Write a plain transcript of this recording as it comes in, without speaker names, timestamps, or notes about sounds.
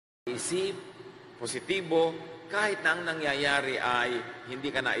isip, positibo, kahit na ang nangyayari ay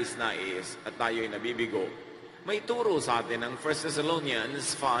hindi ka nais-nais at tayo'y nabibigo. May turo sa atin ng 1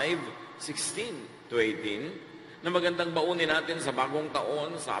 Thessalonians 5:16-18 na magandang baunin natin sa bagong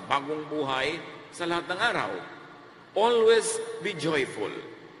taon, sa bagong buhay, sa lahat ng araw. Always be joyful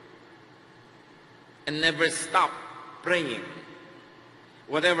and never stop praying.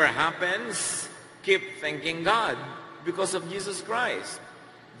 Whatever happens, keep thanking God because of Jesus Christ.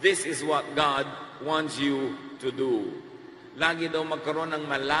 This is what God wants you to do. Lagi daw magkaroon ng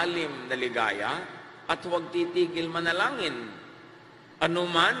malalim na ligaya at huwag titigil manalangin. Ano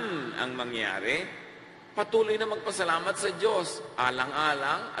man ang mangyari, patuloy na magpasalamat sa Diyos,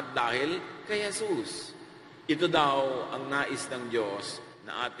 alang-alang at dahil kay Jesus. Ito daw ang nais ng Diyos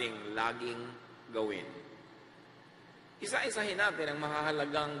na ating laging gawin. Isa-isahin natin ang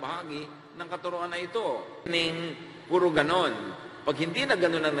mahahalagang bahagi ng katuruan na ito. Puro ganon. Pag hindi na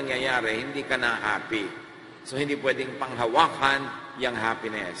ganon ang nangyayari, hindi ka na happy. So hindi pwedeng panghawakan yung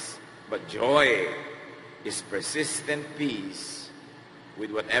happiness. But joy is persistent peace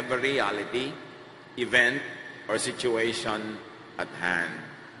with whatever reality, event, or situation at hand.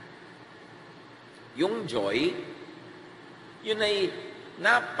 Yung joy, yun ay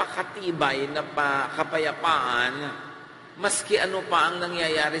napakatibay na kapayapaan maski ano pa ang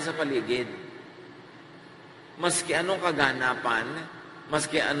nangyayari sa paligid. Maski anong kaganapan,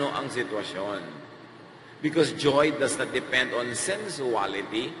 maski ano ang sitwasyon. Because joy does not depend on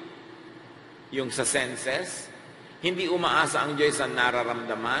sensuality, yung sa senses. Hindi umaasa ang joy sa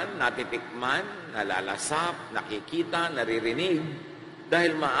nararamdaman, natitikman, nalalasap, nakikita, naririnig.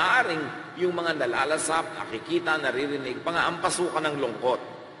 Dahil maaaring yung mga nalalasap, nakikita, naririnig, pangaampasukan ng lungkot.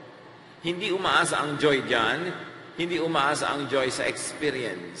 Hindi umaasa ang joy dyan, hindi umaasa ang joy sa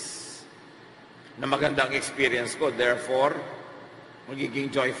experience. Na magandang experience ko, therefore, magiging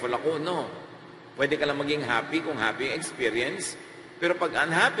joyful ako. No. Pwede ka lang maging happy kung happy yung experience, pero pag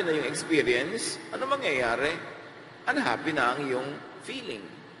unhappy na yung experience, ano mangyayari? Unhappy na ang iyong feeling.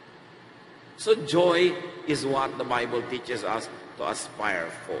 So joy is what the Bible teaches us to aspire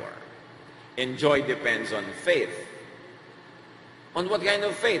for. And joy depends on faith. On what kind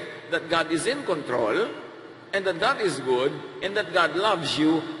of faith? That God is in control, and that God is good, and that God loves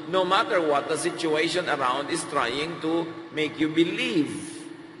you no matter what the situation around is trying to make you believe.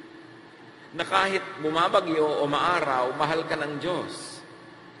 Na kahit bumabagyo o maaraw, mahal ka ng Diyos.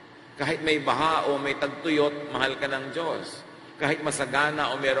 Kahit may baha o may tagtuyot, mahal ka ng Diyos. Kahit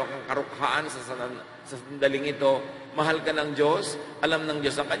masagana o meron kang karukhaan sa sandaling ito, mahal ka ng Diyos, alam ng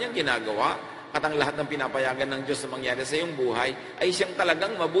Diyos ang kanyang ginagawa, at ang lahat ng pinapayagan ng Diyos na mangyari sa iyong buhay ay siyang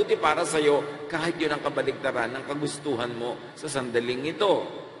talagang mabuti para sa iyo kahit yun ang kabaligtaran ng kagustuhan mo sa sandaling ito.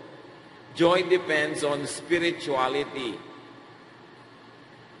 Joy depends on spirituality,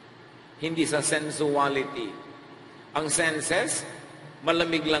 hindi sa sensuality. Ang senses,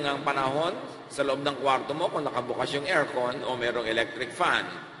 malamig lang ang panahon sa loob ng kwarto mo kung nakabukas yung aircon o merong electric fan.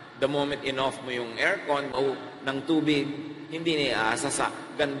 The moment in-off mo yung aircon o ng tubig, hindi niaasa sa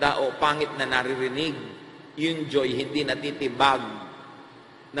ganda o pangit na naririnig. Yung joy hindi natitibag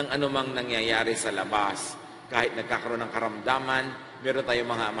ng anumang nangyayari sa labas. Kahit nagkakaroon ng karamdaman, meron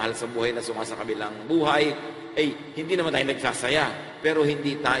tayong mga mahal sa buhay na sumasakabilang buhay, hindi naman tayo nagsasaya. Pero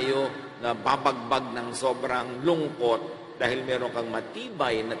hindi tayo nababagbag ng sobrang lungkot dahil meron kang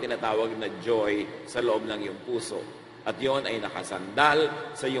matibay na tinatawag na joy sa loob ng iyong puso. At yon ay nakasandal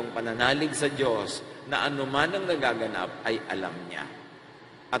sa iyong pananalig sa Diyos na anuman ang nagaganap ay alam niya.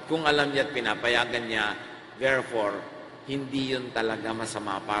 At kung alam niya at pinapayagan niya, therefore, hindi yun talaga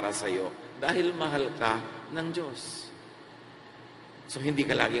masama para sa iyo dahil mahal ka ng Diyos. So hindi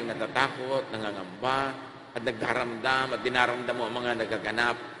ka laging natatakot, nangangamba, at nagdaramdam at dinaramdam mo ang mga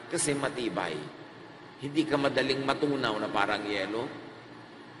nagaganap kasi matibay. Hindi ka madaling matunaw na parang yelo.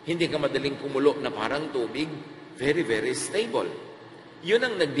 Hindi ka madaling kumulo na parang tubig. Very, very stable. Yun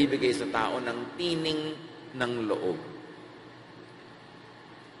ang nagbibigay sa tao ng tining ng loob.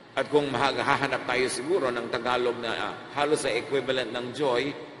 At kung hahanap tayo siguro ng Tagalog na halos sa equivalent ng joy,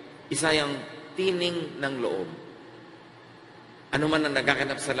 isa yung tining ng loob. Ano man ang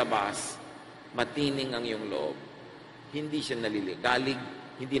nagaganap sa labas, matining ang iyong loob. Hindi siya naliligalig,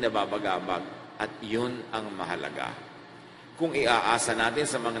 hindi nababagabag, at yun ang mahalaga. Kung iaasa natin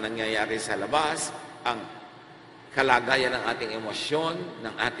sa mga nangyayari sa labas, ang kalagayan ng ating emosyon,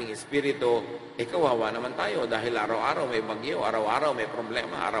 ng ating espiritu, kawawa naman tayo dahil araw-araw may bagyo, araw-araw may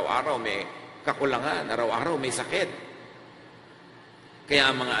problema, araw-araw may kakulangan, araw-araw may sakit.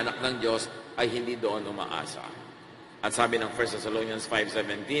 Kaya ang mga anak ng Diyos ay hindi doon umaasa. At sabi ng 1 Thessalonians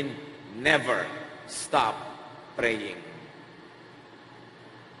 5:17, never stop praying.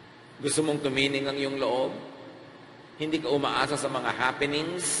 Gusto mong tumining ang iyong loob? Hindi ka umaasa sa mga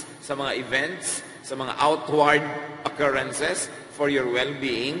happenings, sa mga events, sa mga outward occurrences for your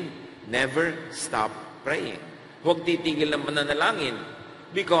well-being. Never stop praying. Huwag titigil ng mananalangin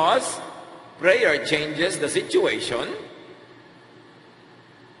because prayer changes the situation.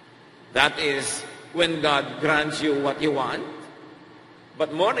 That is when God grants you what you want.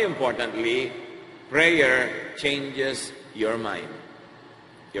 But more importantly, prayer changes your mind,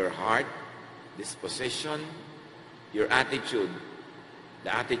 your heart, disposition, your attitude,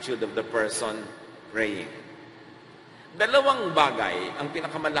 the attitude of the person praying. Dalawang bagay ang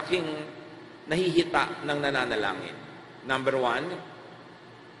pinakamalaking nahihita ng nananalangin. Number one,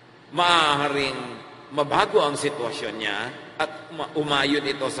 maaaring mabago ang sitwasyon niya at umayon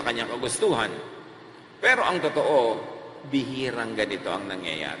ito sa kanyang kagustuhan. Pero ang totoo, bihirang ganito ang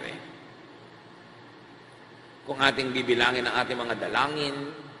nangyayari. Kung ating bibilangin ang ating mga dalangin,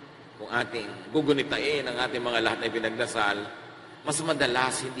 kung ating gugunitain ang ating mga lahat na pinagdasal, mas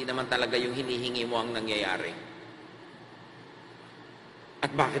madalas hindi naman talaga yung hinihingi mo ang nangyayari.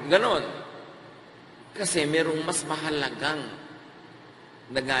 At bakit ganon? Kasi merong mas mahalagang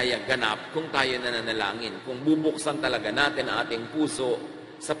nagaganap kung tayo nananalangin. Kung bubuksan talaga natin ang ating puso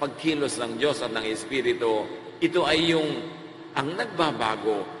sa pagkilos ng Diyos at ng Espiritu, ito ay ang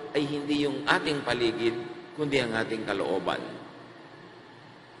nagbabago ay hindi yung ating paligid, kundi ang ating kalooban.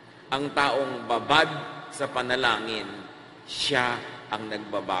 Ang taong babad sa panalangin, siya ang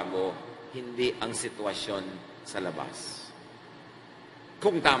nagbabago, hindi ang sitwasyon sa labas.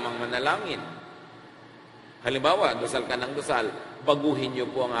 Kung tamang manalangin, halimbawa, dasal ka ng dasal, baguhin niyo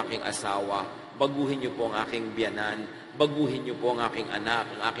po ang aking asawa, baguhin niyo po ang aking biyanan, baguhin niyo po ang aking anak,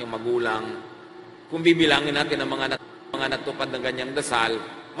 ang aking magulang. Kung bibilangin natin ang mga natupad ng ganyang dasal,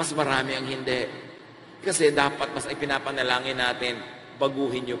 mas marami ang hindi. Kasi dapat mas ipinapanalangin natin,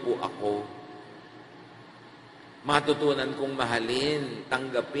 baguhin niyo po ako. Matutunan kong mahalin,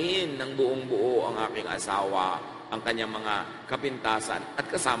 tanggapin ng buong buo ang aking asawa, ang kanyang mga kapintasan, at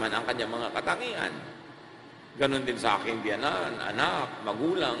kasama ang kanyang mga katangian. Ganon din sa aking biyanan, anak,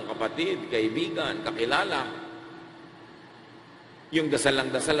 magulang, kapatid, kaibigan, kakilala. Yung dasal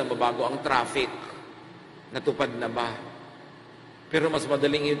lang mabago ang traffic. Natupad na ba? Pero mas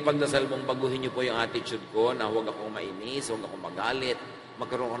madaling yung pagdasal mong baguhin niyo po yung attitude ko na huwag akong mainis, huwag akong magalit,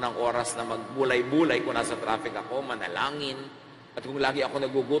 magkaroon ko ng oras na magbulay-bulay kung nasa traffic ako, manalangin. At kung lagi ako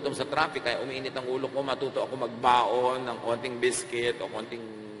nagugutom sa traffic, kaya umiinit ang ulo ko, matuto ako magbaon ng konting biscuit o konting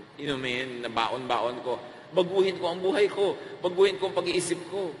inumin na baon-baon ko. Baguhin ko ang buhay ko. Baguhin ko ang pag-iisip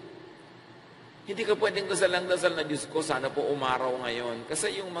ko. Hindi ka pwedeng dasal na Diyos ko, sana po umaraw ngayon.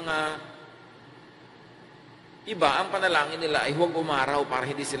 Kasi yung mga iba, ang panalangin nila ay huwag umaraw para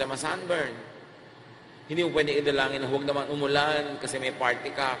hindi sila masunburn. Hindi mo pwedeng idalangin na huwag naman umulan kasi may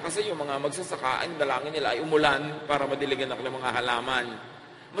party ka. Kasi yung mga magsasaka, ang dalangin nila ay umulan para madiligan ako ng mga halaman.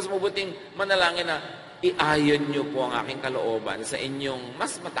 Mas mabuting manalangin na iayon niyo po ang aking kalooban sa inyong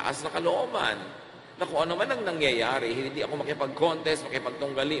mas mataas na kalooban. Na kung ano man ang nangyayari, hindi ako makipag-contest,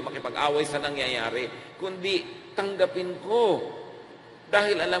 makipagtunggali, makipag-away sa nangyayari, kundi tanggapin ko.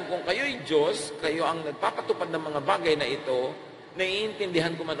 Dahil alam kong kayo'y Diyos, kayo ang nagpapatupad ng mga bagay na ito,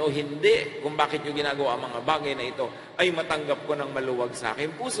 naiintindihan ko man o hindi kung bakit nyo ginagawa ang mga bagay na ito, ay matanggap ko ng maluwag sa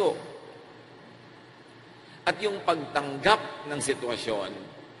aking puso. At yung pagtanggap ng sitwasyon,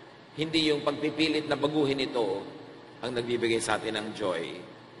 hindi yung pagpipilit na baguhin ito, ang nagbibigay sa atin ng joy.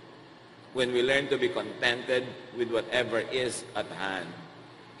 When we learn to be contented with whatever is at hand,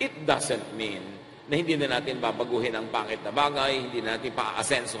 it doesn't mean na hindi na natin babaguhin ang pangit na bagay, hindi na natin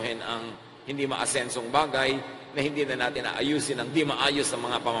paaasensohin ang hindi maasensong bagay, na hindi na natin aayusin ang di maayos sa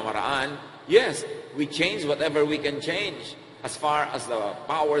mga pamamaraan. Yes, we change whatever we can change as far as the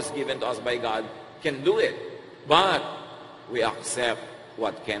powers given to us by God can do it. But we accept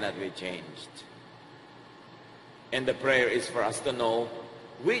what cannot be changed. And the prayer is for us to know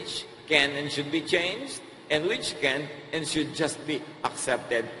which can and should be changed, and which can and should just be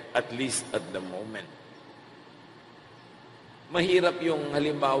accepted, at least at the moment. Mahirap yung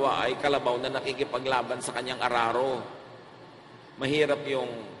halimbawa ay kalabaw na nakikipaglaban sa kanyang araro. Mahirap yung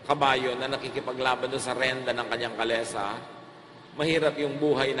kabayo na nakikipaglaban doon sa renda ng kanyang kalesa. Mahirap yung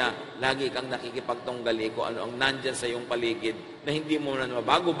buhay na lagi kang nakikipagtunggali kung ano ang nandyan sa iyong paligid, na hindi mo na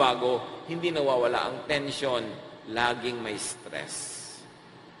mabago-bago, hindi nawawala ang tension, laging may stress.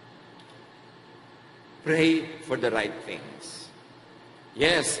 Pray for the right things.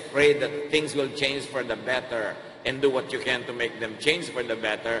 Yes, pray that things will change for the better and do what you can to make them change for the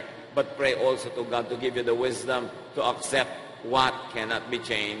better, but pray also to God to give you the wisdom to accept what cannot be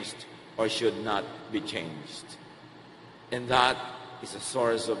changed or should not be changed. And that is a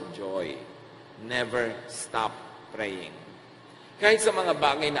source of joy. Never stop praying. Kahit sa mga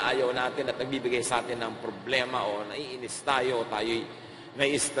bagay na ayaw natin at nagbibigay sa atin ng problema o naiinis tayo o tayo'y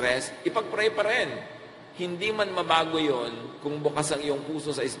nai-stress, ipag-pray pa rin. Hindi man mabago yon kung bukas ang iyong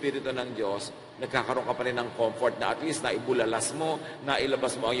puso sa Espiritu ng Diyos, nagkakaroon ka pa rin ng comfort na at least naibulalas mo,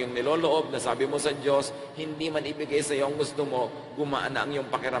 nailabas mo ang iyong niloloob, nasabi mo sa Diyos, hindi man ibigay sa iyo ang gusto mo, gumaan na ang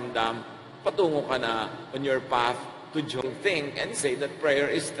iyong pakiramdam, patungo ka na on your path to joy. Think and say that prayer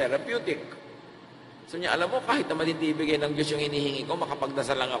is therapeutic. So niya, alam mo, kahit naman hindi ibigay ng Diyos yung hinihingi ko,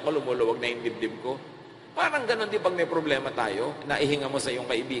 makapagdasal lang ako, lumuluwag na yung dibdib ko. Parang ganun din pag may problema tayo, naihinga mo sa iyong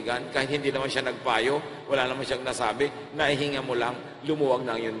kaibigan, kahit hindi naman siya nagpayo, wala naman siyang nasabi, naihinga mo lang, lumuwag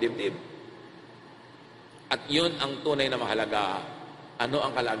na ang iyong dibdib. At yun ang tunay na mahalaga. Ano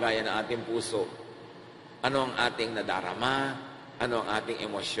ang kalagayan ng ating puso? Ano ang ating nadarama? Ano ang ating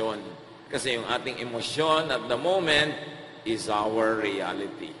emosyon? Kasi yung ating emosyon at the moment is our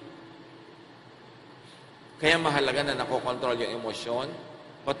reality. Kaya mahalaga na nakokontrol yung emosyon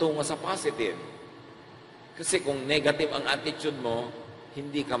patungo sa positive. Kasi kung negative ang attitude mo,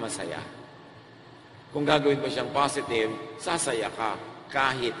 hindi ka masaya. Kung gagawin mo siyang positive, sasaya ka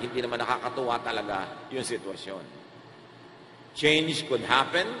kahit hindi naman nakakatuwa talaga yung sitwasyon. Change could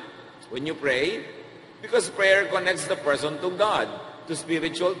happen when you pray because prayer connects the person to God, to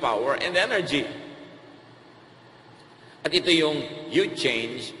spiritual power and energy. At ito yung you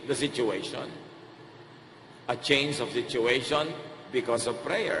change the situation. A change of situation because of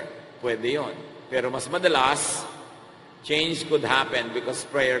prayer. Pwede yun. Pero mas madalas, change could happen because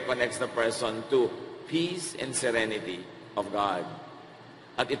prayer connects the person to peace and serenity of God.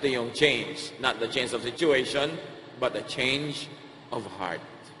 At ito yung change. Not the change of situation, but the change of heart.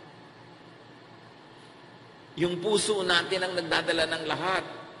 Yung puso natin ang nagdadala ng lahat.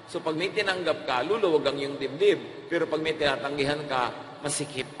 So pag may tinanggap ka, luluwag ang iyong dibdib. Pero pag may tinatanggihan ka,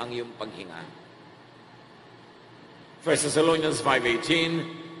 masikip ang iyong paghinga. 1 Thessalonians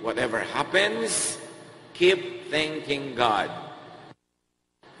 5:18, whatever happens, keep thanking God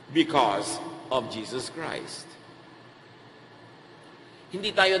because of Jesus Christ. Hindi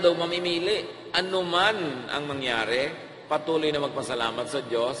tayo daw mamimili. Ano man ang mangyari, patuloy na magpasalamat sa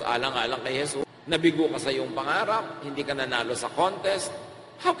Diyos, alang-alang kay Jesus. Nabigo ka sa iyong pangarap, hindi ka nanalo sa contest.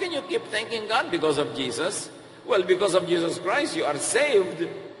 How can you keep thanking God because of Jesus? Well, because of Jesus Christ, you are saved.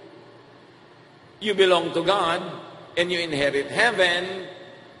 You belong to God. And you inherit heaven,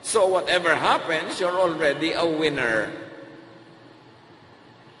 so whatever happens, you're already a winner.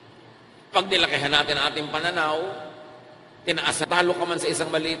 Pag nilakihan natin ang ating pananaw, talo ka man sa isang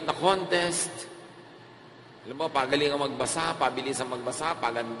maliit na contest, alam mo, pagaling ang magbasa, pabilis ang magbasa,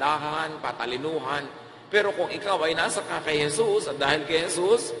 pagandahan, patalinuhan, pero kung ikaw ay nasa ka kay Jesus, at dahil kay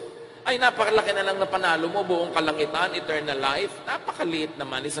Jesus, ay napakalaki na lang na panalo mo, buong kalangitan, eternal life. Napakaliit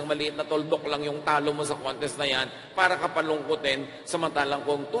naman, isang maliit na toldok lang yung talo mo sa contest na yan para kapalungkutin, samantalang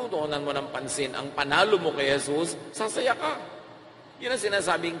kung tutuunan mo ng pansin ang panalo mo kay Jesus, sasaya ka. Yun ang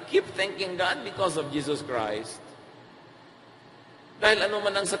sinasabing, keep thanking God because of Jesus Christ. Dahil ano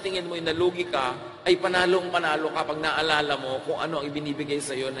man ang sa tingin mo inalugi ka, ay panalong-panalo ka pag naalala mo kung ano ang ibinibigay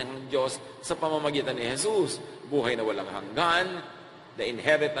sa iyo ng Diyos sa pamamagitan ni Jesus. Buhay na walang hanggan, the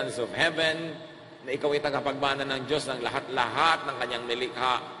inheritance of heaven, na ikaw ay tagapagmana ng Diyos ng lahat-lahat ng kanyang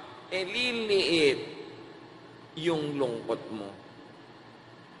nilikha, liliit yung lungkot mo.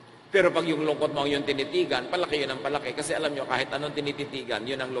 Pero pag yung lungkot mo ang yung tinitigan, palaki yun ang palaki. Kasi alam nyo, kahit anong tinititigan,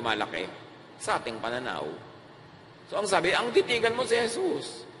 yun ang lumalaki sa ating pananaw. So ang sabi, ang titigan mo si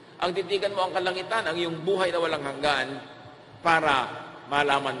Jesus. Ang titigan mo ang kalangitan, ang iyong buhay na walang hanggan, para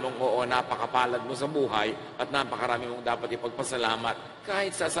malaman mong oo, napakapalad mo sa buhay at napakarami mong dapat ipagpasalamat.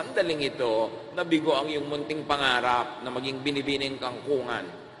 Kahit sa sandaling ito, nabigo ang iyong munting pangarap na maging binibining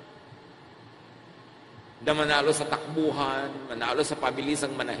kangkungan. Na manalo sa takbuhan, manalo sa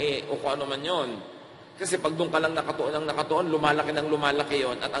pabilisang manahe, o kung ano man yun. Kasi pag doon ka lang nakatuon, lumalaki ng lumalaki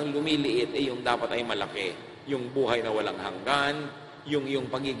yon at ang lumiliit ay yung dapat ay malaki. Yung buhay na walang hanggan, yung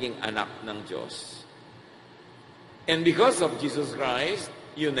pagiging anak ng Diyos. And because of Jesus Christ,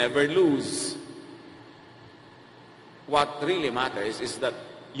 you never lose. What really matters is that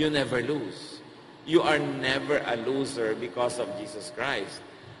you never lose. You are never a loser because of Jesus Christ.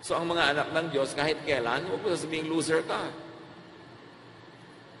 So ang mga anak ng Diyos, kahit kailan, huwag mo sasabihin loser ka.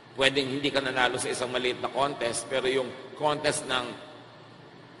 Pwedeng hindi ka nanalo sa isang maliit na contest, pero yung contest ng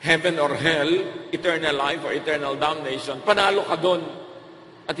heaven or hell, eternal life or eternal damnation, panalo ka doon.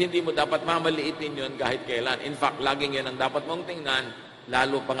 At hindi mo dapat mamaliitin yun kahit kailan. In fact, laging yun ang dapat mong tingnan,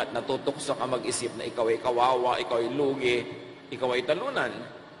 lalo pang at natutukso ka mag-isip na ikaw ay kawawa, ikaw ay lugi, ikaw ay talunan.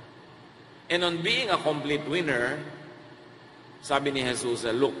 And on being a complete winner, Sabi ni Jesus sa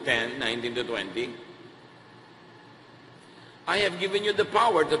Luke 10:19-20, I have given you the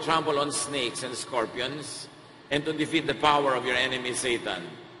power to trample on snakes and scorpions and to defeat the power of your enemy Satan.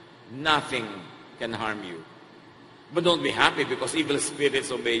 Nothing can harm you. But don't be happy because evil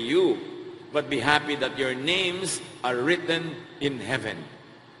spirits obey you, but be happy that your names are written in heaven.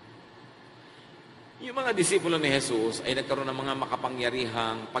 Yung mga disipulo ni Jesus ay nagkaroon ng mga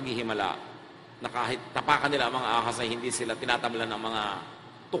makapangyarihang paghihimala na kahit tapakan nila ang mga ahas ay hindi sila tinatamlan ng mga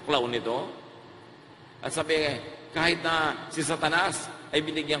tuklaw nito. At sabi, kahit na si Satanas ay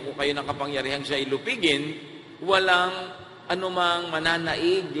binigyan ko kayo ng kapangyarihang siya ilupigin, walang anumang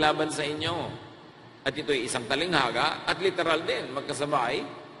mananaig laban sa inyo. At ito ay isang talinghaga at literal din, magkasabay.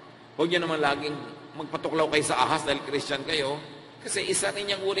 Huwag niyo naman laging magpatuklaw kayo sa ahas dahil Christian kayo. Kasi isa rin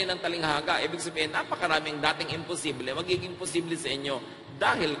niyang uri ng talinghaga. Ibig sabihin, napakaraming dating imposible, magiging posible sa inyo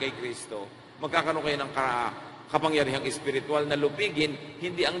dahil kay Kristo. Magkakaroon kayo ng kapangyarihang espiritual na lupigin,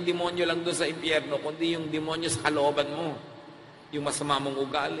 hindi ang demonyo lang doon sa impyerno, kundi yung demonyo sa kalooban mo. Yung masama mong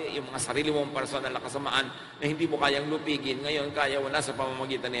ugali, yung mga sarili mong personal na kasamaan na hindi mo kayang lupigin, ngayon kaya wala sa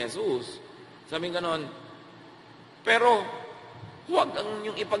pamamagitan ni Jesus. Sabi ganon. Pero, huwag ang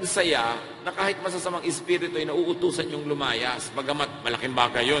inyong ipagsaya na kahit masasamang espiritu ay nauutusan yung lumayas. Bagamat malaking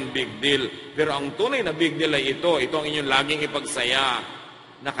bagay yun, big deal. Pero ang tunay na big deal ay ito. Ito ang inyong laging ipagsaya.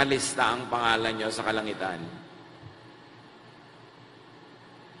 Nakalista ang pangalan nyo sa kalangitan.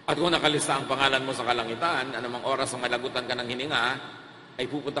 At kung nakalista ang pangalan mo sa kalangitan, anumang oras ang malagutan ka ng hininga, ay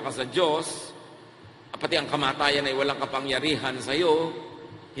pupunta ka sa Diyos, pati ang kamatayan ay walang kapangyarihan sa iyo,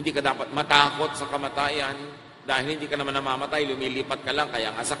 hindi ka dapat matakot sa kamatayan, dahil hindi ka naman namamatay, lumilipat ka lang,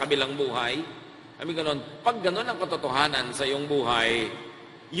 kaya nga sa kabilang buhay. Sabi ganon, pag ganon ang katotohanan sa iyong buhay,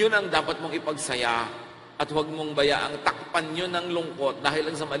 yun ang dapat mong ipagsaya at huwag mong bayaang takpan yun ng lungkot dahil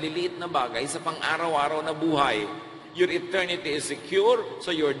lang sa maliliit na bagay sa pang-araw-araw na buhay. Your eternity is secure, so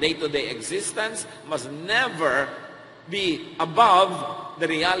your day-to-day existence must never be above the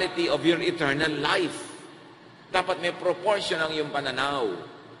reality of your eternal life. Dapat may proportion ang iyong pananaw.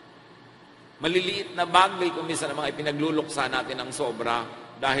 Maliliit na bagay kung minsan ang mga ipinagluluksa natin ng sobra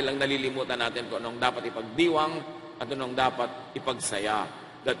dahil lang nalilimutan natin kung anong dapat ipagdiwang at anong dapat ipagsaya,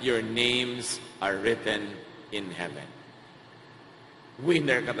 that your names are written in heaven.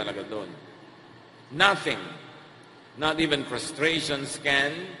 Winner ka talaga doon. Nothing, not even frustrations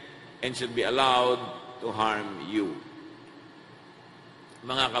can and should be allowed to harm you.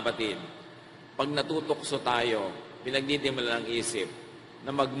 Mga kapatid, pag natutokso tayo, pinagdidimala ng isip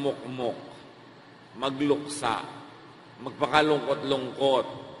na magmukmok, magluksa, magpakalungkot-lungkot,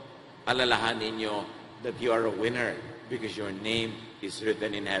 alalahanin nyo that you are a winner because your name is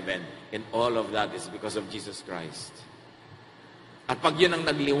written in heaven. And all of that is because of Jesus Christ. At pag yun ang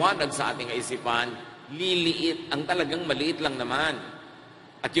nagliwanag sa ating kaisipan, liliit, ang talagang maliit lang naman.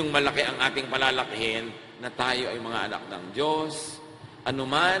 At yung malaki ang ating palalakihin na tayo ay mga anak ng Diyos.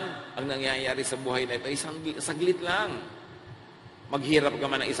 Anuman ang nangyayari sa buhay na ito, isang saglit lang. Maghirap ka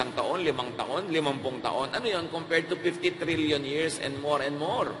man ng 1 taon, 5 taon, 50 taon. Ano yun? Compared to 50 trillion years and more.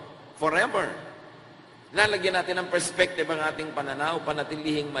 Forever. Lalagyan natin ng perspective ang ating pananaw,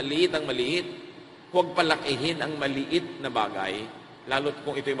 panatilihing maliit ang maliit. Huwag palakihin ang maliit na bagay, lalo't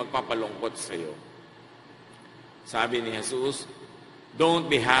kung ito'y magpapalungkot sa iyo. Sabi ni Jesus,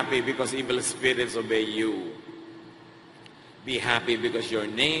 don't be happy because evil spirits obey you. Be happy because your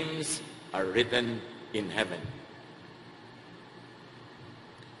names are written in heaven.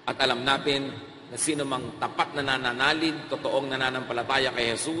 At alam natin na sino mang tapat na nananalig, totoong nananampalataya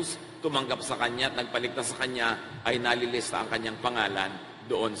kay Jesus, tumanggap sa Kanya at nagpaligtas sa Kanya, ay nalilista ang Kanyang pangalan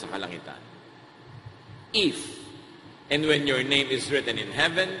doon sa kalangitan. If, and when your name is written in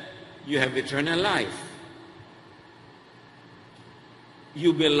heaven, you have eternal life.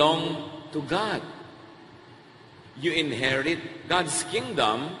 You belong to God. You inherit God's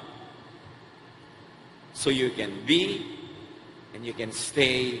kingdom, so you can be and you can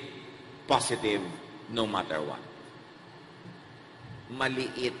stay positive no matter what.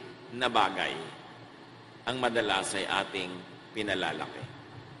 Maliit na bagay ang madalas ay ating pinalalaki.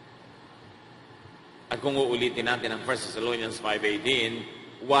 At kung uulitin natin ang 1 Thessalonians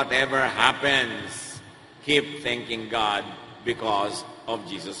 5:18, whatever happens, keep thanking God because of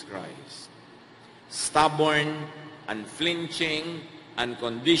Jesus Christ. Stubborn, unflinching,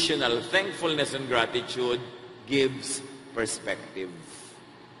 unconditional thankfulness and gratitude gives perspective.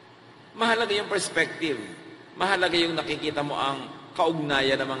 Mahalaga yung perspective. Mahalaga yung nakikita mo ang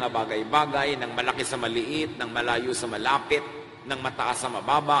kaugnayan ng mga bagay-bagay, ng malaki sa maliit, ng malayo sa malapit, ng mataas sa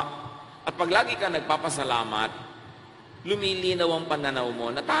mababa. At pag lagi ka nagpapasalamat, lumilinaw ang pananaw mo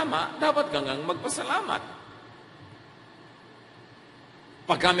na tama, dapat kang magpasalamat.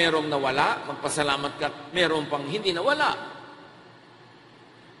 Pagka merong nawala, magpasalamat ka, merong pang hindi nawala.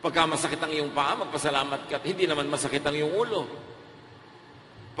 Pagka masakit ang iyong paa, magpasalamat ka, hindi naman masakit ang iyong ulo.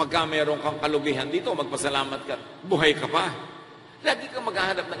 Pagka merong kang kalubihan dito, magpasalamat ka, buhay ka pa. Lagi kang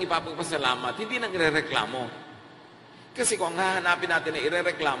maghahanap ng ipapagpasalamat, hindi nang irereklamo. Kasi kung hahanapin natin na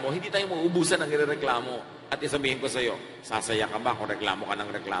irereklamo, hindi tayo mauubusan ng irereklamo. At isabihin ko sa iyo, sasaya ka ba kung reklamo ka ng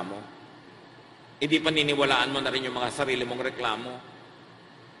reklamo? Hindi paniniwalaan mo na rin yung mga sarili mong reklamo.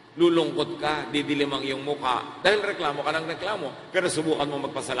 Lulungkot ka, didilim ang iyong mukha. Dahil reklamo ka ng reklamo. Pero subukan mo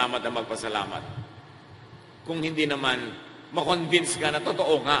magpasalamat na magpasalamat. Kung hindi naman, makonvince ka na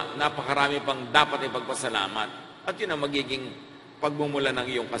totoo nga, napakarami pang dapat ipagpasalamat. At yun ang magiging pagmumula ng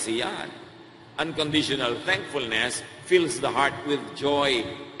iyong kasiyahan. Unconditional thankfulness fills the heart with joy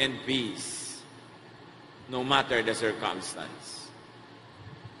and peace, no matter the circumstance.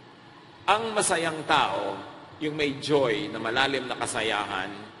 Ang masayang tao, yung may joy na malalim na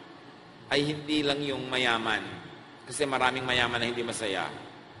kasayahan, ay hindi lang yung mayaman, kasi maraming mayaman na hindi masaya,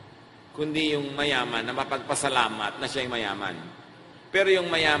 kundi yung mayaman na mapagpasalamat na siya'y mayaman. Pero yung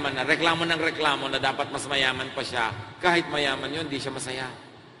mayaman na reklamo ng reklamo na dapat mas mayaman pa siya, kahit mayaman yun, hindi siya masaya.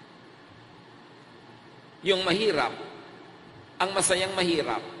 Yung mahirap, ang masayang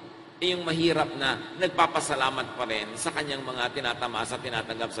mahirap, ay yung mahirap na nagpapasalamat pa rin sa kanyang mga tinatamas at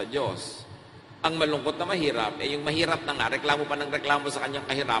tinatanggap sa Diyos. Ang malungkot na mahirap, ay yung mahirap na nga, reklamo pa ng reklamo sa kanyang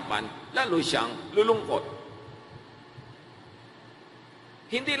kahirapan, lalo siyang lulungkot.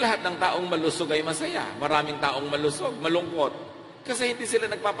 Hindi lahat ng taong malusog ay masaya. Maraming taong malusog, malungkot. Kasi hindi sila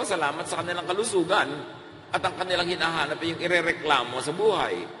nagpapasalamat sa kanilang kalusugan at ang kanilang hinahanap ay yung irereklamo sa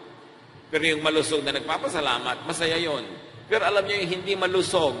buhay. Pero yung malusog na nagpapasalamat, masaya yon. Pero alam niyo yung hindi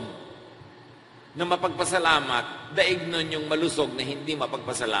malusog na mapagpasalamat, daig nun yung malusog na hindi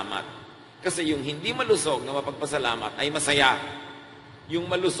mapagpasalamat. Kasi yung hindi malusog na mapagpasalamat ay masaya. Yung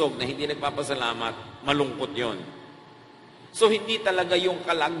malusog na hindi nagpapasalamat, malungkot yon. So hindi talaga yung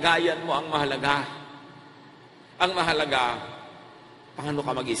kalagayan mo ang mahalaga. Ang mahalaga, paano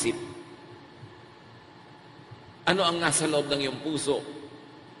ka mag-isip? Ano ang nasa loob ng iyong puso?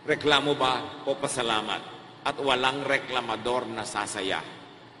 Reklamo ba o pasalamat? At walang reklamador na sasaya.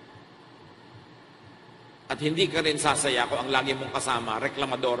 At hindi ka rin sasaya kung ang lagi mong kasama,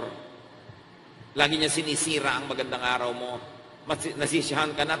 reklamador. Lagi niya sinisira ang magandang araw mo.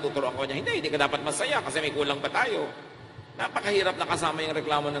 Nasisiyahan ka na, tuturuan ko niya, hindi ka dapat masaya kasi may kulang pa tayo. Napakahirap na kasama yung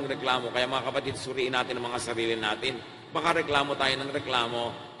reklamo ng reklamo. Kaya mga kapatid, suriin natin ang mga sarili natin. Baka reklamo tayo ng reklamo,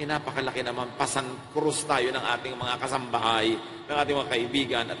 napakalaki naman, pasangkrus tayo ng ating mga kasambahay, ng ating mga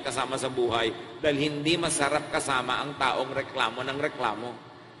kaibigan at kasama sa buhay. Dahil hindi masarap kasama ang taong reklamo ng reklamo.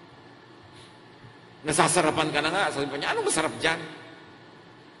 Nasasarapan ka na nga. Sabi niya, anong masarap dyan?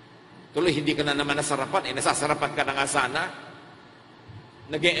 Tuloy, hindi ka na naman nasarapan. Nasasarapan ka na nga sana.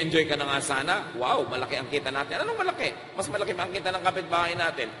 Nag-e-enjoy ka na nga sana. Wow, malaki ang kita natin. Anong malaki? Mas malaki pa ang kita ng kapitbahay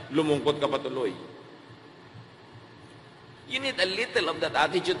natin. Lumungkot ka pa tuloy. You need a little of that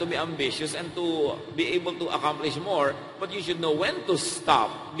attitude to be ambitious and to be able to accomplish more. But you should know when to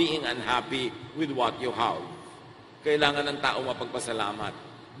stop being unhappy with what you have. Kailangan ng tao mapagpasalamat.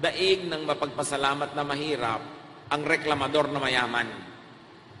 Daig ng mapagpasalamat na mahirap ang reklamador na mayaman.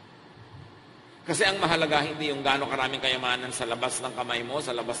 Kasi ang mahalaga hindi yung gaano karaming kayamanan sa labas ng kamay mo,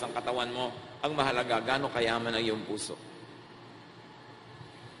 sa labas ng katawan mo. Ang mahalaga, gaano kayaman ang iyong puso.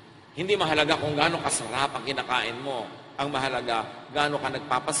 Hindi mahalaga kung gaano kasarap ang kinakain mo. Ang mahalaga, gaano ka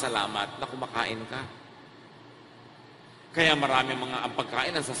nagpapasalamat na kumakain ka. Kaya marami mga ang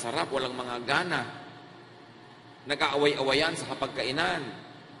pagkain ang sasarap, walang mga gana. Nag-aaway-awayan sa kapagkainan.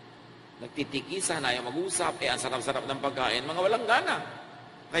 Nagtitikisan, ayaw mag-usap, ang sarap-sarap ng pagkain, mga walang gana.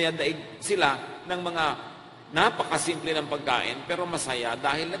 Kaya daig sila ng mga napakasimple ng pagkain, pero masaya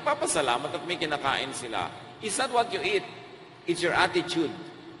dahil nagpapasalamat at may kinakain sila. It's not what you eat, it's your attitude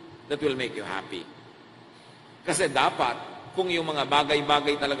that will make you happy. Kasi dapat, kung yung mga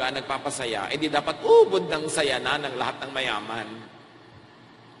bagay-bagay talaga nagpapasaya, edi dapat ubod ng saya na ng lahat ng mayaman.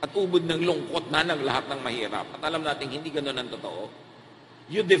 At ubod ng lungkot na ng lahat ng mahirap. At alam natin, hindi ganun ang totoo.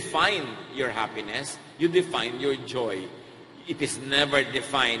 You define your happiness, you define your joy. It is never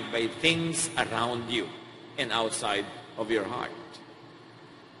defined by things around you and outside of your heart.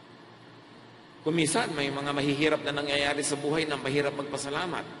 Kung minsan, may mga mahihirap na nangyayari sa buhay na mahirap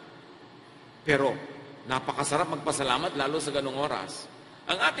magpasalamat. Pero, napakasarap magpasalamat lalo sa ganung oras.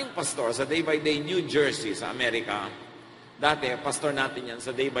 Ang ating pastor sa Day by Day New Jersey sa Amerika, dati, pastor natin yan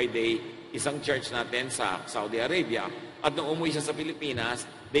sa Day by Day, isang church natin sa Saudi Arabia. At nung umuwi siya sa Pilipinas,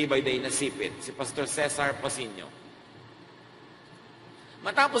 Day by Day nasipit, si Pastor Cesar Pasinio.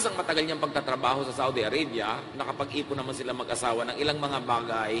 Matapos ang matagal niyang pagtatrabaho sa Saudi Arabia, nakapag-ipon naman sila mag-asawa ng ilang mga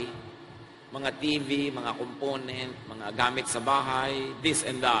bagay, mga TV, mga component, mga gamit sa bahay, this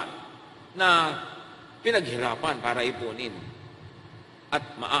and that, na pinaghirapan para ipunin.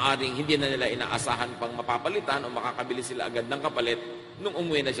 At maaaring hindi na nila inaasahan pang mapapalitan o makakabili sila agad ng kapalit nung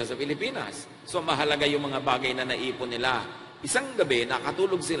umuwi na siya sa Pilipinas. So mahalaga yung mga bagay na naipon nila. Isang gabi,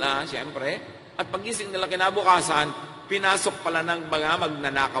 nakatulog sila, siyempre, at pagising nila kinabukasan, pinasok pala ng mga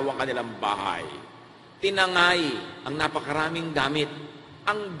magnanakaw ang kanilang bahay. Tinangay ang napakaraming gamit.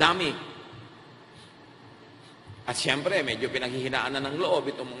 Ang dami. At siyempre, medyo pinaghihinaan na ng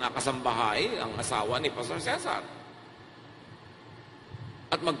loob itong mga kasambahay, ang asawa ni Pastor Cesar.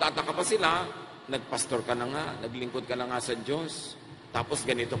 At magtataka pa sila, nagpastor ka na nga, naglingkod ka na nga sa Diyos. Tapos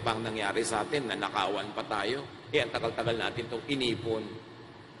ganito pang nangyari sa atin, nanakawan pa tayo. Ang tagal-tagal natin itong inipon.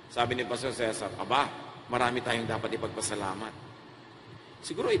 Sabi ni Pastor Cesar, marami tayong dapat ipagpasalamat.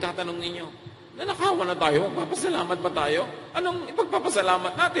 Siguro itatanong ninyo, nanakawan na tayo, magpapasalamat ba tayo? Anong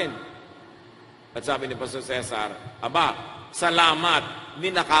ipagpapasalamat natin? At sabi ni Pastor Cesar, salamat,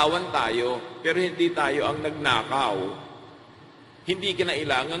 ninakawan tayo, pero hindi tayo ang nagnakaw. Hindi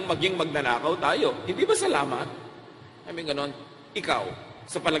kinailangang maging magnanakaw tayo. Hindi ba salamat? I mean, ganon. Ikaw,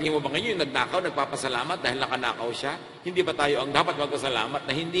 sa palagay mo ba ngayon yung nagnakaw, nagpapasalamat dahil nakanakaw siya? Hindi ba tayo ang dapat magpasalamat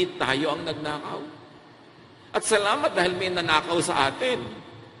na hindi tayo ang nagnakaw? At salamat dahil may nanakaw sa atin.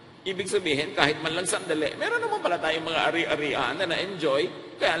 Ibig sabihin, kahit man lang sandali, meron naman pala tayong mga ari-arian na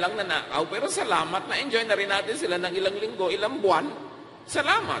na-enjoy, kaya lang nanakaw. Pero salamat, na-enjoy na rin natin sila ng ilang linggo, ilang buwan.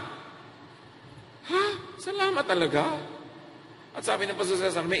 Salamat. Salamat talaga. At sabi ng Pastor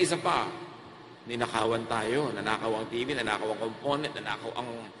Cesar, may isa pa. Ninakawan tayo, nanakaw ang TV, nanakaw ang component, nanakaw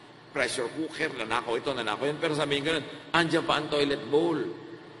ang pressure cooker, nanakaw ito, nanakaw yun. Pero sabi niya ganun, andyan pa ang toilet bowl,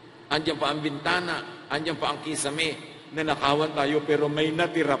 andyan pa ang bintana, andyan pa ang kisame, nanakawan tayo pero may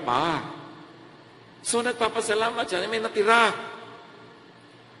natira pa. So nagpapasalamat siya, may natira.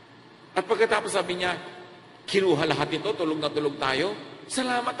 At pagkatapos sabi niya, kinuha lahat ito, tulog na tulog tayo.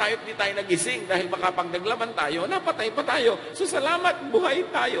 Salamat tayo at di tayo nagising dahil baka pag naglaban tayo, napatay pa tayo. So salamat,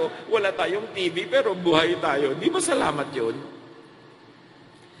 buhay tayo. Wala tayong TV pero buhay tayo. Di ba salamat yun?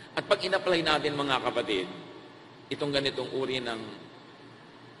 At pag in-apply natin mga kapatid, itong ganitong uri ng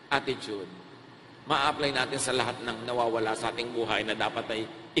attitude, ma-apply natin sa lahat ng nawawala sa ating buhay na dapat ay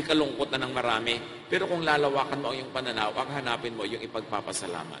ikalungkot na ng marami. Pero kung lalawakan mo ang iyong pananaw, ang hanapin mo yung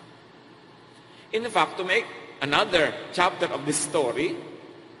ipagpapasalamat. In fact, to make another chapter of this story,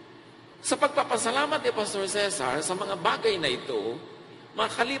 sa pagpapasalamat ni Pastor Cesar sa mga bagay na ito,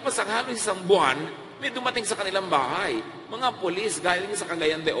 makalipas ang halos isang buwan, may dumating sa kanilang bahay. Mga pulis galing sa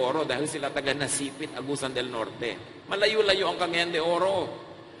Cagayan de Oro dahil sila taga Nasipit, Agusan del Norte. Malayo-layo ang Cagayan de Oro.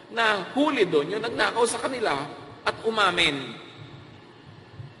 Na huli doon yung nagnakaw sa kanila at umamin.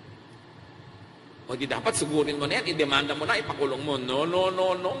 O di dapat sugurin mo na yan, idemanda mo na, ipakulong mo. No.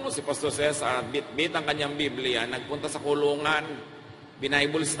 Si Pastor Cesar, bit ang kanyang Biblia, nagpunta sa kulungan,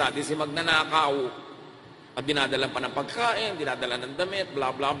 Bible study, si magnanakaw. At dinadala pa ng pagkain, dinadala ng damit,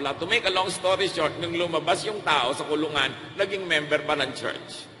 blah, blah, blah. To make a long story short, nung lumabas yung tao sa kulungan, naging member pa ng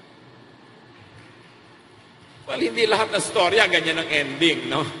church. Well, hindi lahat ng storya, ganyan ang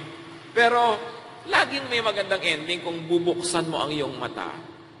ending, no? Pero, laging may magandang ending kung bubuksan mo ang iyong mata.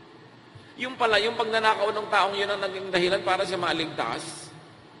 Yung pala, yung pagnanakaw ng taong yun ang naging dahilan para siya maligtas.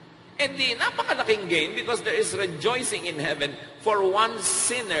 E di, napakalaking gain because there is rejoicing in heaven for one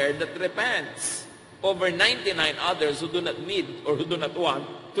sinner that repents over 99 others who do not need or who do not want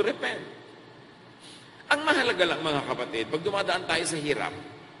to repent. Ang mahalaga lang mga kapatid, pag dumadaan tayo sa hirap,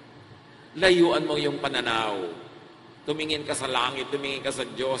 layuan mo yung pananaw. Tumingin ka sa langit, tumingin ka sa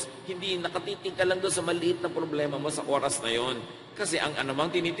Diyos. Hindi nakatitig ka lang doon sa maliit na problema mo sa oras na yon. Kasi ang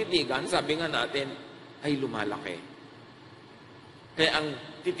anumang tinititigan, sabi nga natin, ay lumalaki. Kaya ang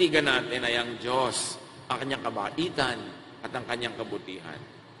titigan natin ay ang Diyos, ang kanyang kabaitan at ang kanyang kabutihan.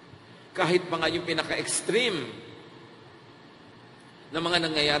 Kahit pa nga yung pinaka-extreme na mga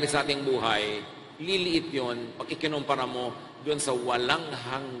nangyayari sa ating buhay, liliit yon pag ikinumpara mo doon sa walang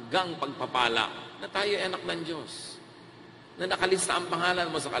hanggang pagpapala na tayo ay anak ng Diyos. Na nakalista ang pangalan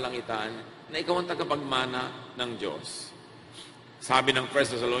mo sa kalangitan na ikaw ang tagapagmana ng Diyos. Sabi ng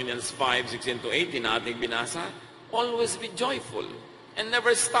 1 Thessalonians 5:16-18 na ating binasa, always be joyful and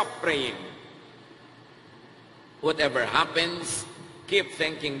never stop praying. Whatever happens, keep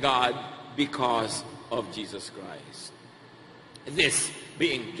thanking God because of Jesus Christ. This,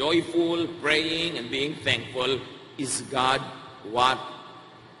 being joyful, praying, and being thankful, is what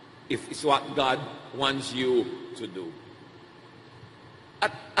God wants you to do.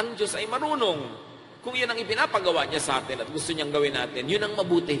 At ang Diyos ay marunong Kung yan ang ipinapagawa niya sa atin at gusto niyang gawin natin, yun ang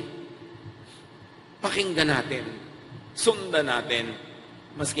mabuti. Pakinggan natin, sundan natin,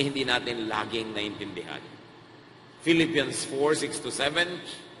 maski hindi natin laging naintindihan. Philippians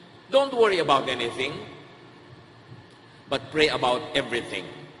 4:6-7, don't worry about anything, but pray about everything.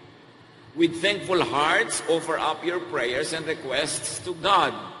 With thankful hearts, offer up your prayers and requests to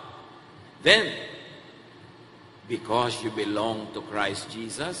God. Then, because you belong to Christ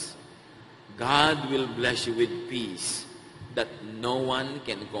Jesus, God will bless you with peace that no one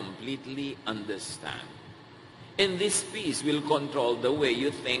can completely understand. And this peace will control the way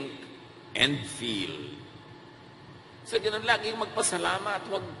you think and feel. So, ganun laging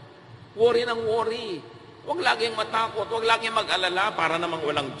magpasalamat. Huwag worry ng worry. Huwag laging matakot. Huwag laging mag-alala para namang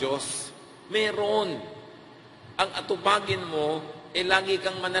walang Diyos. Meron. Ang atupagin mo, lagi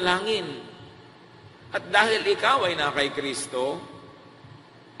kang manalangin. At dahil ikaw ay na kay Kristo,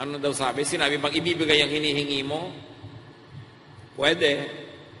 ano daw sabi? Sinabi bang ibibigay ang hinihingi mo? Pwede,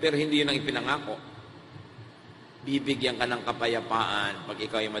 pero hindi yun ang ipinangako. Bibigyan ka ng kapayapaan pag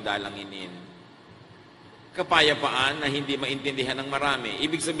ikaw ay madalanginin. Kapayapaan na hindi maintindihan ng marami.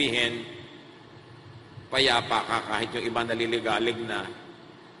 Ibig sabihin, payapa ka kahit yung iba naliligalig na.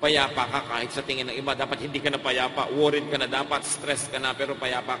 Payapa ka kahit sa tingin ng iba, dapat hindi ka na payapa. Worried ka na dapat, stress ka na, pero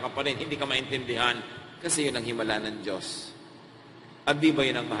payapa ka pa rin. Hindi ka maintindihan kasi yun ang himala ng Diyos. At di ba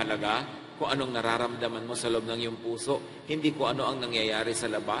yun ang mahalaga? Kung anong nararamdaman mo sa loob ng iyong puso, hindi kung ano ang nangyayari sa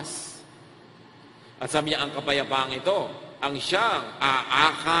labas. At sabi niya, ang kapayapaang ito, ang siyang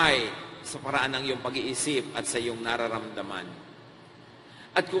aakay sa paraan ng iyong pag-iisip at sa iyong nararamdaman.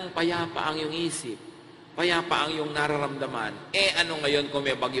 At kung payapa ang iyong isip, payapa ang iyong nararamdaman, ano ngayon kung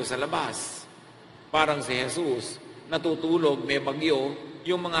may bagyo sa labas? Parang si Jesus, natutulog, may bagyo,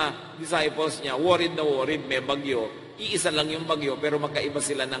 yung mga disciples niya, worried na worried, may bagyo, iisa lang yung bagyo, pero magkaiba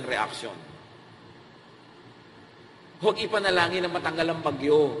sila ng reaction. Huwag ipanalangin na matanggal ang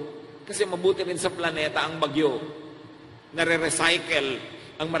bagyo. Kasi mabuti rin sa planeta ang bagyo. Nare-recycle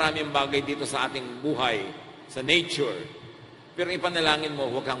ang maraming bagay dito sa ating buhay, sa nature. Pero ipanalangin mo,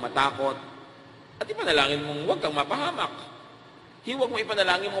 huwag kang matakot. At ipanalangin mo, huwag kang mapahamak. Huwag mo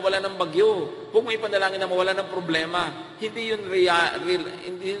ipanalangin mo wala ng bagyo. Huwag mo ipanalangin na mawala ng problema. Hindi yun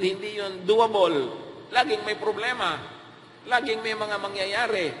hindi yun doable. Laging may problema. Laging may mga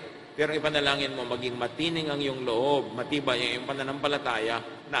mangyayari. Pero ipanalangin mo, maging matining ang iyong loob, matibay ang iyong pananampalataya,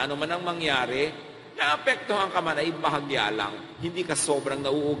 na ano man ang mangyari, naapektuhan ka man ay bahagya lang. Hindi ka sobrang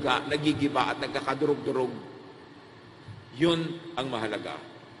nauuga, nagigiba at nagkakadurog-durog. Yun ang mahalaga.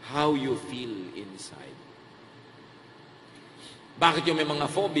 How you feel inside. Bakit yung may mga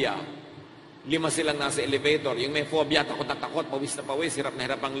phobia? 5 silang nasa elevator. Yung may phobia, takot na takot, pawis na pawis, hirap na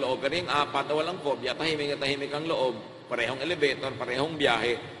hirap ang loob. Pero yung 4 na walang phobia, tahimik na tahimik ang loob. Parehong elevator, parehong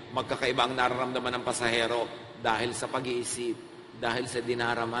biyahe. Magkakaiba ang nararamdaman ng pasahero dahil sa pag-iisip, dahil sa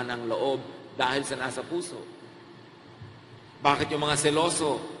dinarama ng loob, dahil sa nasa puso. Bakit yung mga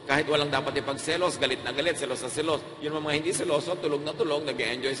seloso, kahit walang dapat ipagselos, galit na galit, selos na selos. Yung mga hindi seloso, tulog na tulog,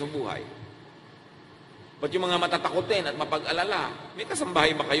 nag-e-enjoy sa buhay. Ba't yung mga matatakotin at mapag-alala? May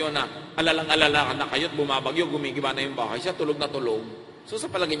kasambahay ba kayo na alalang-alala na kayo at bumabagyo, gumigiba na yung bahay, siya tulog na tulog? So sa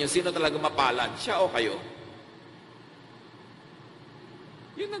palagay niyo, sino talaga mapalad? Siya o kayo?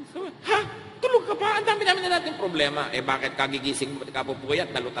 Yun nagsabi, ha? Tulog ka pa? Ang dami-dami na natin problema. Bakit kagigising mo, kapupuyat,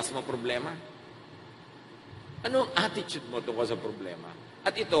 nalutas mo problema? Ano ang attitude mo tungkol sa problema?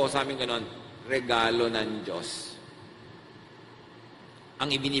 At ito, sa amin ganon, regalo ng Diyos. Ang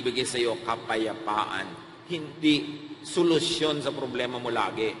ibinibigay sa iyo, kapayapaan. Hindi solusyon sa problema mo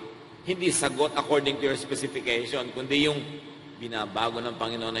lagi. Hindi sagot according to your specification, kundi yung binabago ng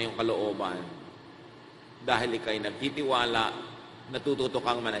Panginoon na yung kalooban. Dahil ikay nagtitiwala, natututo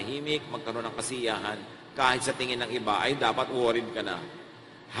kang manahimik, magkaroon ng kasiyahan, kahit sa tingin ng iba ay dapat worried ka na.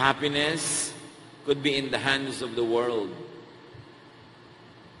 Happiness could be in the hands of the world.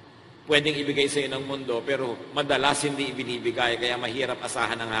 Pwedeng ibigay sa iyo ng mundo, pero madalas hindi ibinibigay, kaya mahirap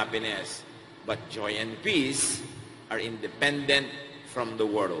asahan ng happiness. But joy and peace are independent from the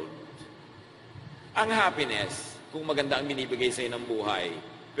world. Ang happiness, kung maganda ang binibigay sa iyo ng buhay,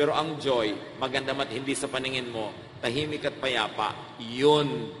 pero ang joy, maganda mat hindi sa paningin mo, tahimik at payapa,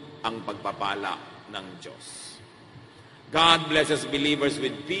 yun ang pagpapala ng Diyos. God blesses believers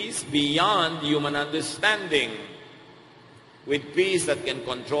with peace beyond human understanding. With peace that can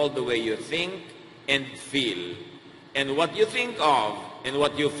control the way you think and feel. And what you think of and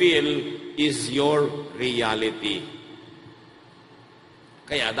what you feel is your reality.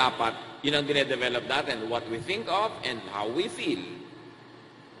 Kaya dapat, yun ang dinedevelop natin, what we think of and how we feel.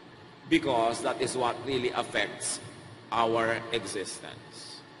 Because that is what really affects our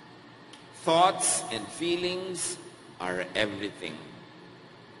existence. Thoughts and feelings are everything.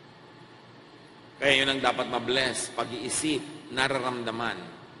 Kaya yun ang dapat mabless, pag-iisip, nararamdaman.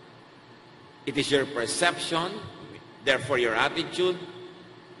 It is your perception, therefore your attitude,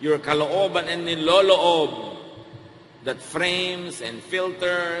 your kalooban and niloloob that frames and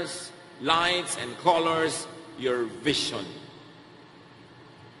filters, lights and colors your vision.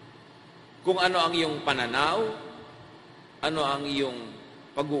 Kung ano ang iyong pananaw, ano ang iyong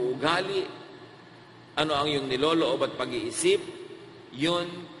pag-uugali, ano ang iyong niloloob at pag-iisip, yun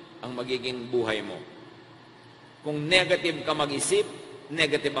ang magiging buhay mo. Kung negative ka mag-isip,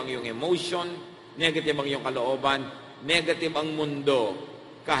 negative ang iyong emotion, negative ang iyong kalooban, negative ang mundo,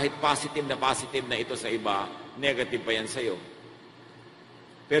 kahit positive na ito sa iba, negative pa yan sa iyo.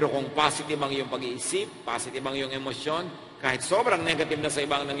 Pero kung positive ang iyong pag-iisip, positive ang iyong emosyon, kahit sobrang negative na sa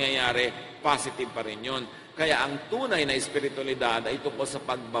ibang nangyayari, positive pa rin yun. Kaya ang tunay na espiritualidad ay tungkol sa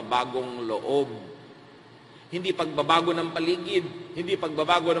pagbabagong loob. Hindi pagbabago ng paligid, hindi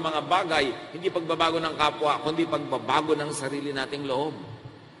pagbabago ng mga bagay, hindi pagbabago ng kapwa, kundi pagbabago ng sarili nating loob.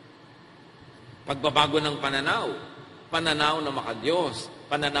 Pagbabago ng pananaw, pananaw na makadiyos,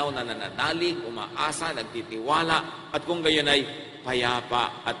 pananaw na nananalig, umaasa, nagtitiwala, at kung gayon ay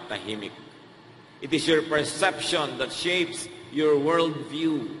payapa at tahimik. It is your perception that shapes your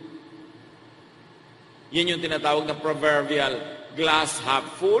worldview. Yan yung tinatawag na proverbial, glass half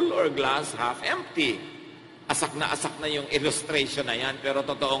full or glass half empty. Asak na yung illustration na yan, pero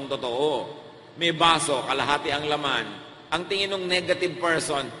totoong-totoo. May baso, kalahati ang laman. Ang tingin ng negative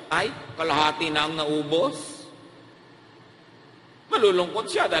person, ay, kalahati na ang naubos. Malulungkot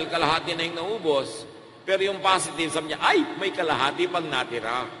siya dahil kalahati na yung naubos. Pero yung positive, sabi niya, ay, may kalahati pang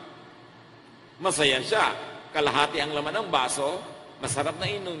natira. Masaya siya. Kalahati ang laman ng baso, masarap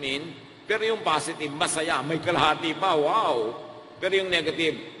na inumin, pero yung positive, masaya, may kalahati pa, wow. Pero yung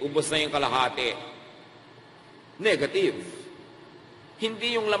negative, ubos na yung kalahati. Negative.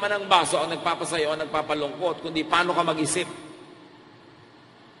 Hindi yung laman ng baso ang nagpapasaya o nagpapalungkot, kundi paano ka mag-isip.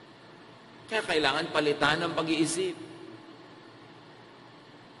 Kaya kailangan palitan ng pag-iisip.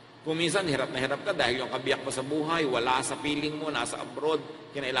 Kung minsan, hirap na hirap ka dahil yung kabiyak mo sa buhay, wala sa feeling mo, nasa abroad,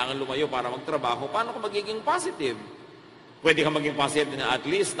 kinailangan lumayo para magtrabaho, paano ka magiging positive? Pwede ka maging positive na at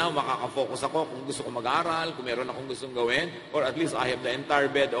least now makaka-focus ako kung gusto ko mag-aral, kung meron akong gustong gawin, or at least I have the entire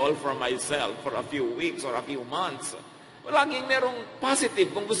bed all for myself for a few weeks or a few months. Laging merong positive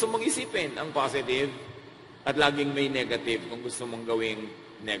kung gusto mong isipin ang positive, at laging may negative kung gusto mong gawing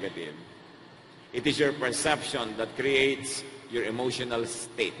negative. It is your perception that creates your emotional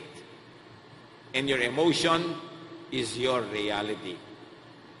state. And your emotion is your reality.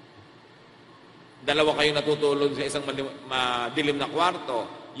 Dalawa kayo natutulog sa isang madilim na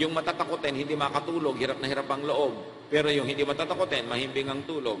kwarto. Yung matatakotin, hindi makatulog, hirap na hirap ang loob. Pero yung hindi matatakotin, mahimbing ang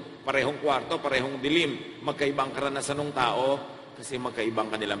tulog. Parehong kwarto, parehong dilim. Magkaibang karanasan ng tao kasi magkaibang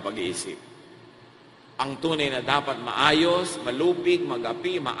kanilang pag-iisip. Ang tunay na dapat maayos, malupig,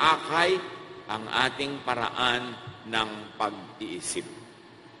 magapi, maakay ang ating paraan ng pag-iisip.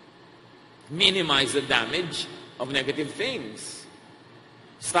 Minimize the damage of negative things.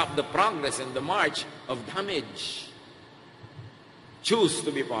 Stop the progress and the march of damage. Choose to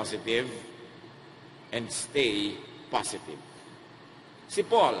be positive and stay positive. Si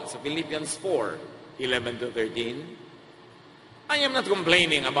Paul sa Philippians 4:11-13, I am not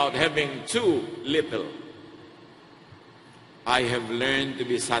complaining about having too little. I have learned to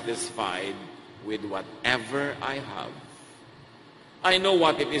be satisfied with whatever I have. I know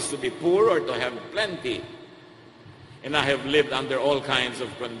what it is to be poor or to have plenty. And I have lived under all kinds of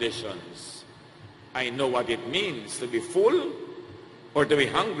conditions. I know what it means to be full or to be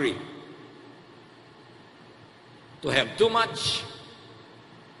hungry. To have too much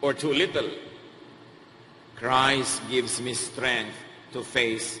or too little. Christ gives me strength to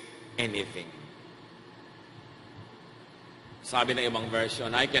face anything. Sabi ng ibang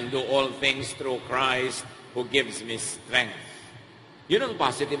version, I can do all things through Christ who gives me strength. Yun ang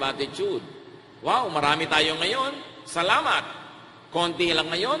positive attitude. Wow, marami tayo ngayon. Salamat. Konti lang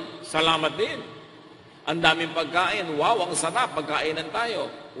ngayon, salamat din. Ang daming pagkain, wow, ang sarap, pagkainan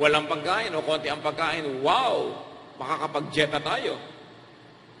tayo. Walang pagkain o konti ang pagkain, wow, makakapag-jeta tayo.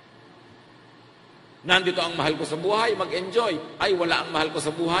 Nandito ang mahal ko sa buhay, mag-enjoy. Ay, wala ang mahal ko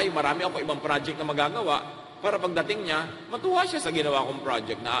sa buhay, marami ako ibang project na magagawa. Para pagdating niya, matuwa siya sa ginawa kong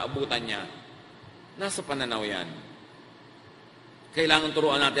project na aabutan niya. Nasa pananaw yan. Kailangan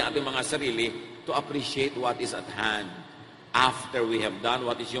turuan natin ating mga sarili to appreciate what is at hand. After we have done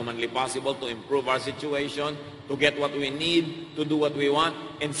what is humanly possible to improve our situation, to get what we need, to do what we want,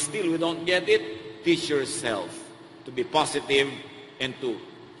 and still we don't get it, teach yourself to be positive and to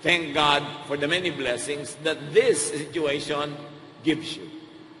Thank God for the many blessings that this situation gives you.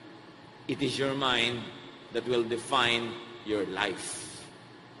 It is your mind that will define your life.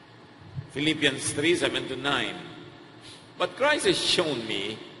 Philippians 3:7-9. But Christ has shown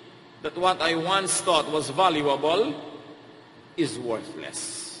me that what I once thought was valuable is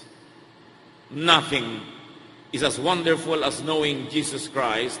worthless. Nothing is as wonderful as knowing Jesus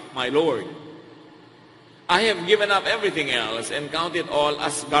Christ, my Lord. I have given up everything else and count it all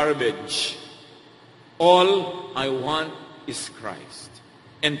as garbage. All I want is Christ,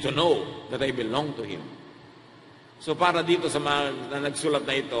 and to know that I belong to Him. So para dito sa mga na nagsulat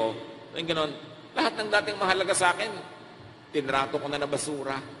na ito, yung ganon, lahat ng dating mahalaga sa akin, tinrato ko na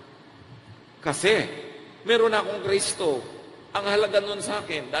basura. Kasi, meron akong Kristo. Ang halaga nun sa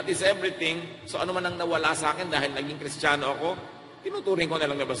akin, that is everything. So ano man ang nawala sa akin dahil naging Kristiyano ako, tinuturing ko na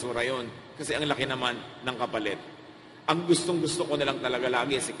lang na basura yon. Kasi ang laki naman ng kapalit. Ang gustong-gusto ko na lang talaga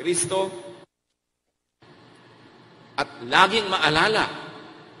lagi si Kristo. At laging maalala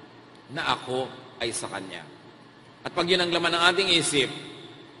na ako ay sa Kanya. At pag yun ang laman ng ating isip,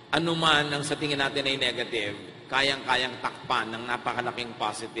 anuman ang sa tingin natin ay negative, kayang-kayang takpan ng napakalaking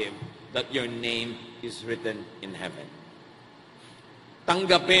positive that your name is written in heaven.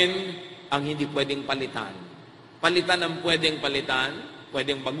 Tanggapin ang hindi pwedeng palitan. Palitan ang pwedeng palitan,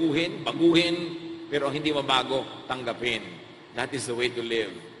 pwedeng baguhin, pero hindi mabago, tanggapin. That is the way to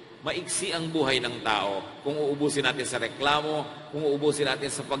live. Maiksi ang buhay ng tao. Kung uubusin natin sa reklamo, kung uubusin natin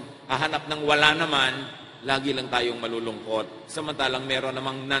sa paghahanap ng wala naman, lagi lang tayong malulungkot. Samantalang meron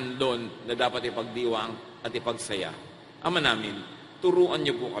namang nandun na dapat ipagdiwang at ipagsaya. Ama namin, turuan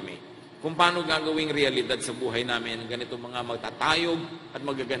niyo po kami kung paano gagawing realidad sa buhay namin ganito mga magtatayog at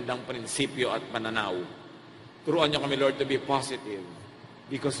magagandang prinsipyo at pananaw. Turuan niyo kami, Lord, to be positive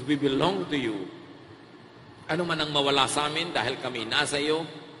because we belong to you. Ano man ang mawala sa amin dahil kami nasa iyo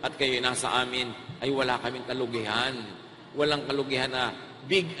at kayo nasa amin, ay wala kaming kalugihan. Walang kalugihan na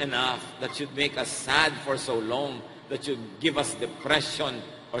big enough that should make us sad for so long, that should give us depression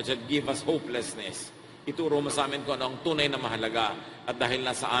or should give us hopelessness. Ituro mo sa amin kung ano ang tunay na mahalaga. At dahil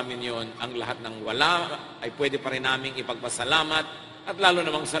nasa amin yon, ang lahat ng wala ay pwede pa rin naming ipagpasalamat at lalo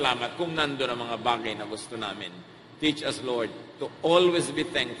namang salamat kung nando ang mga bagay na gusto namin. Teach us, Lord, to always be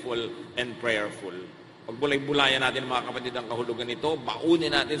thankful and prayerful. Pagbulay-bulayan natin mga kapatid ang kahulugan nito,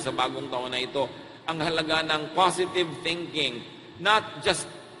 baunin natin sa bagong taon na ito ang halaga ng positive thinking. Not just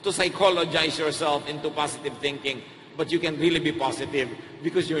to psychologize yourself into positive thinking, but you can really be positive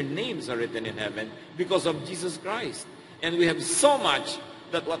because your names are written in heaven because of Jesus Christ. And we have so much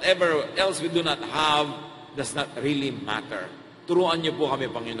that whatever else we do not have does not really matter. Turuan niyo po kami,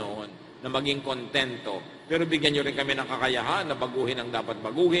 Panginoon, na maging kontento. Pero bigyan niyo rin kami ng kakayahan na baguhin ang dapat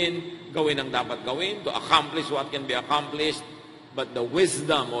baguhin, gawin ang dapat gawin, to accomplish what can be accomplished, but the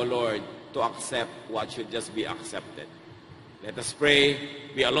wisdom, O Lord, to accept what should just be accepted. Let us pray,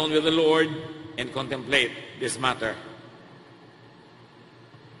 be alone with the Lord, and contemplate this matter.